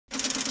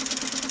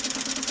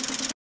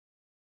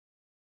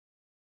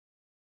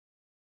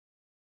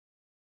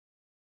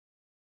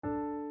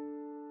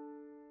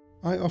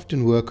I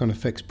often work on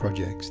effects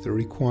projects that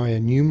require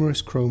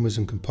numerous chromas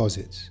and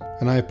composites,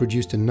 and I have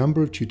produced a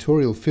number of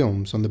tutorial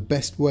films on the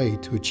best way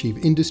to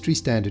achieve industry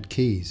standard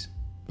keys.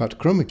 But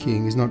chroma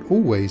keying is not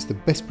always the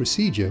best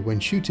procedure when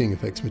shooting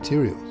effects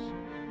materials.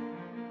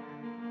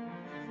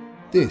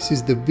 This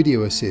is the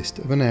video assist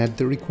of an ad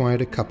that required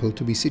a couple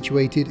to be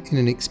situated in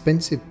an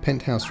expensive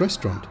penthouse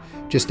restaurant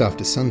just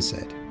after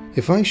sunset.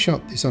 If I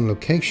shot this on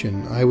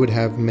location, I would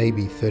have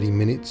maybe 30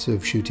 minutes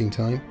of shooting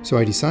time, so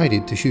I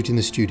decided to shoot in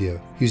the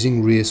studio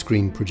using rear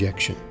screen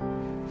projection.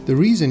 The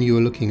reason you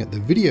are looking at the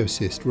video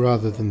assist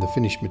rather than the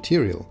finished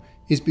material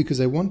is because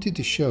I wanted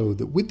to show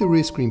that with the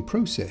rear screen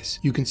process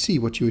you can see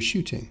what you are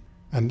shooting,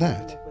 and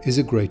that is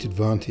a great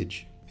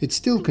advantage. It's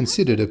still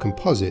considered a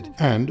composite,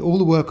 and all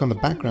the work on the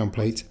background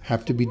plates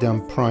have to be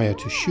done prior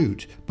to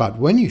shoot, but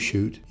when you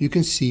shoot you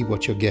can see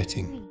what you're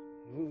getting.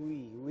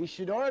 We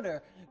should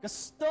order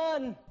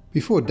Gaston!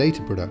 Before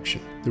data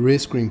production, the rear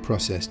screen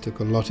process took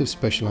a lot of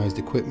specialized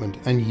equipment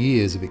and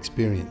years of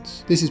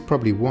experience. This is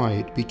probably why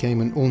it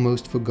became an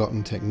almost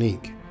forgotten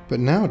technique.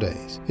 But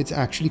nowadays, it's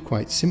actually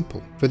quite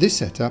simple. For this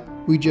setup,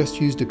 we just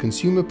used a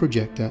consumer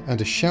projector and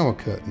a shower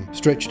curtain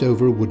stretched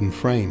over a wooden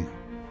frame.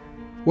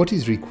 What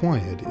is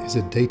required is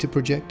a data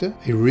projector,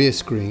 a rear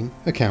screen,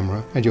 a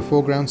camera, and your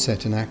foreground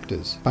set and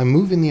actors. By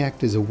moving the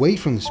actors away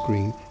from the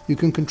screen, you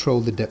can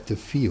control the depth of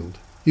field.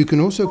 You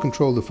can also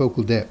control the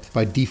focal depth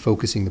by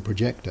defocusing the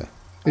projector.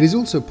 It is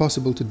also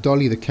possible to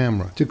dolly the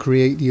camera to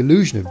create the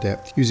illusion of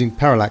depth using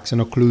parallax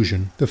and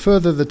occlusion. The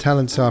further the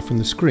talents are from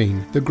the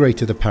screen, the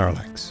greater the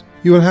parallax.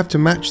 You will have to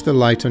match the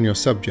light on your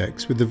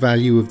subjects with the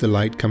value of the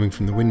light coming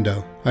from the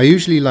window. I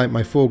usually light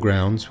my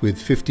foregrounds with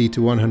 50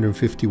 to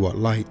 150 watt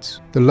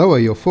lights. The lower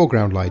your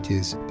foreground light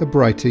is, the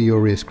brighter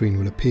your rear screen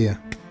will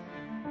appear.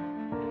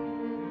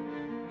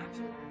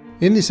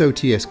 In this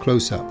OTS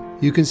close-up,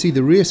 you can see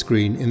the rear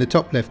screen in the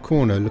top left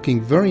corner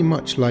looking very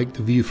much like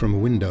the view from a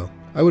window.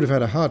 I would have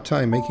had a hard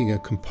time making a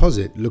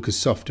composite look as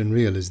soft and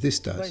real as this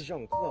does.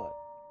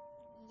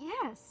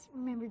 Yes,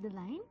 remember the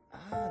line?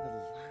 The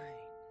line.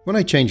 When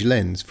I change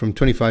lens from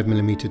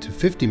 25mm to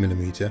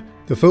 50mm,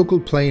 the focal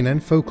plane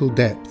and focal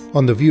depth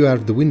on the view out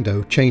of the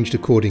window changed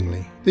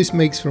accordingly. This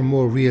makes for a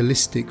more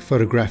realistic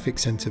photographic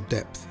sense of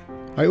depth.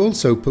 I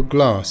also put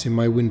glass in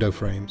my window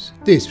frames.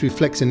 This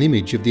reflects an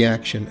image of the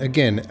action,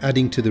 again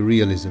adding to the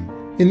realism.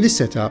 In this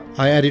setup,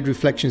 I added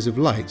reflections of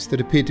lights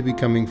that appeared to be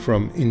coming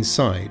from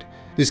inside.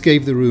 This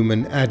gave the room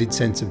an added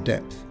sense of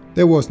depth.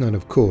 There was none,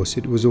 of course,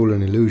 it was all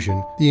an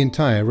illusion. The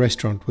entire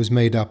restaurant was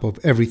made up of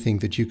everything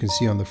that you can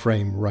see on the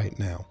frame right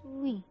now.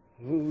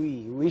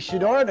 We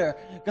should order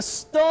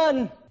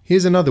Gaston!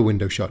 Here's another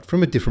window shot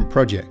from a different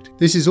project.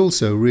 This is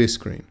also rear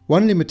screen.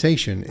 One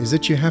limitation is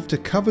that you have to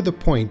cover the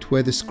point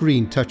where the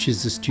screen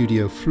touches the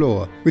studio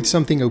floor with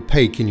something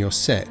opaque in your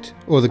set,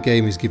 or the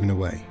game is given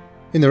away.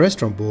 In the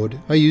restaurant board,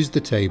 I used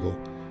the table,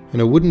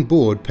 and a wooden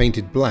board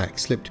painted black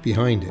slipped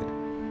behind it.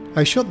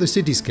 I shot the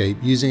cityscape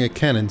using a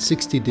Canon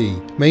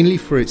 60D, mainly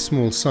for its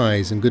small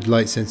size and good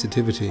light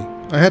sensitivity.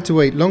 I had to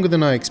wait longer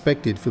than I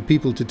expected for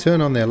people to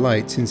turn on their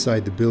lights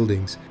inside the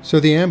buildings, so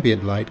the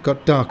ambient light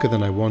got darker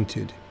than I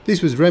wanted.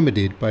 This was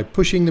remedied by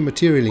pushing the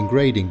material in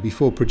grading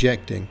before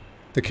projecting.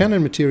 The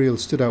Canon material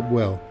stood up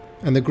well,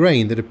 and the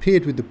grain that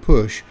appeared with the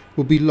push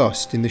would be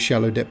lost in the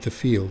shallow depth of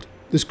field.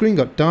 The screen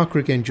got darker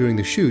again during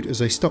the shoot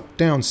as I stopped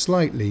down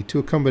slightly to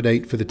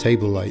accommodate for the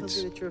table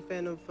lights. That you're a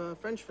fan of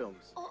French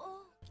films.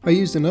 I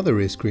used another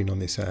rear screen on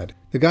this ad.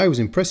 The guy was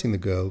impressing the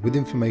girl with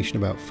information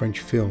about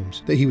French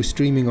films that he was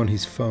streaming on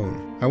his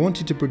phone. I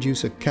wanted to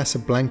produce a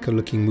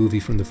Casablanca-looking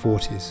movie from the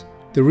 40s.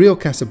 The real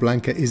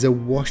Casablanca is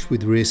awash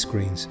with rear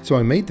screens, so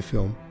I made the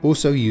film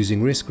also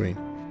using rear screen.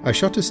 I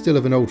shot a still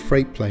of an old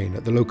freight plane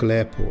at the local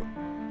airport,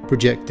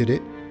 projected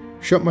it,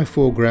 shot my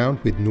foreground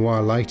with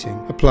noir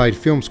lighting, applied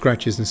film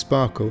scratches and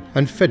sparkle,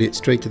 and fed it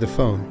straight to the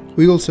phone.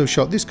 We also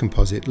shot this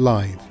composite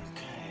live.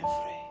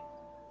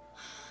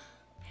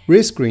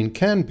 Rear screen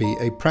can be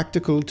a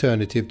practical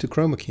alternative to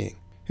chroma keying.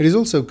 It is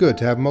also good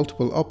to have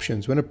multiple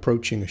options when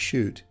approaching a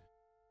shoot.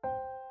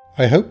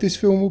 I hope this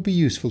film will be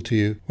useful to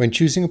you when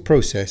choosing a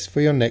process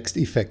for your next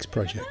effects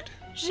project.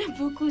 J'aime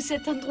beaucoup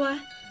cet endroit.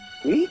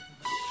 Oui?